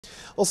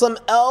Well, some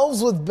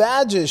elves with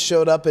badges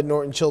showed up at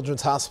Norton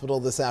Children's Hospital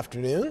this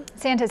afternoon.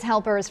 Santa's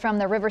helpers from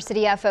the River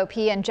City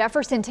FOP and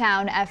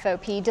Jeffersontown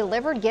FOP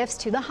delivered gifts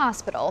to the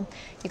hospital.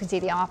 You can see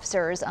the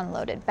officers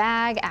unloaded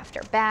bag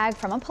after bag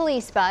from a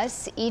police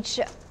bus.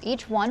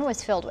 Each one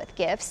was filled with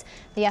gifts.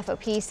 The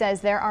FOP says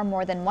there are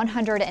more than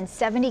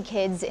 170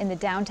 kids in the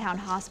downtown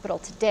hospital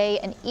today,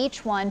 and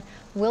each one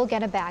will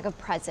get a bag of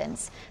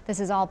presents. This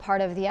is all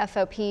part of the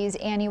FOP's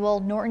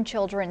annual Norton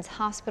Children's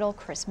Hospital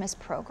Christmas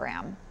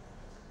program.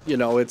 You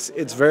know, it's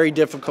very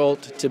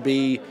difficult to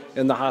be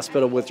in the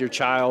hospital with your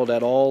child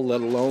at all,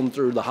 let alone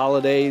through the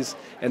holidays,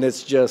 and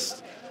it's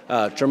just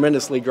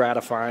tremendously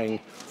gratifying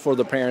for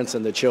the parents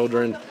and the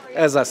children,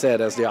 as I said,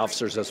 as the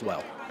officers as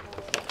well.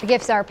 The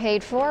gifts are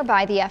paid for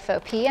by the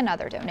FOP and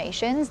other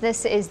donations.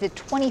 This is the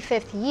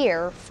 25th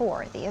year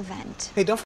for the event. Hey, don't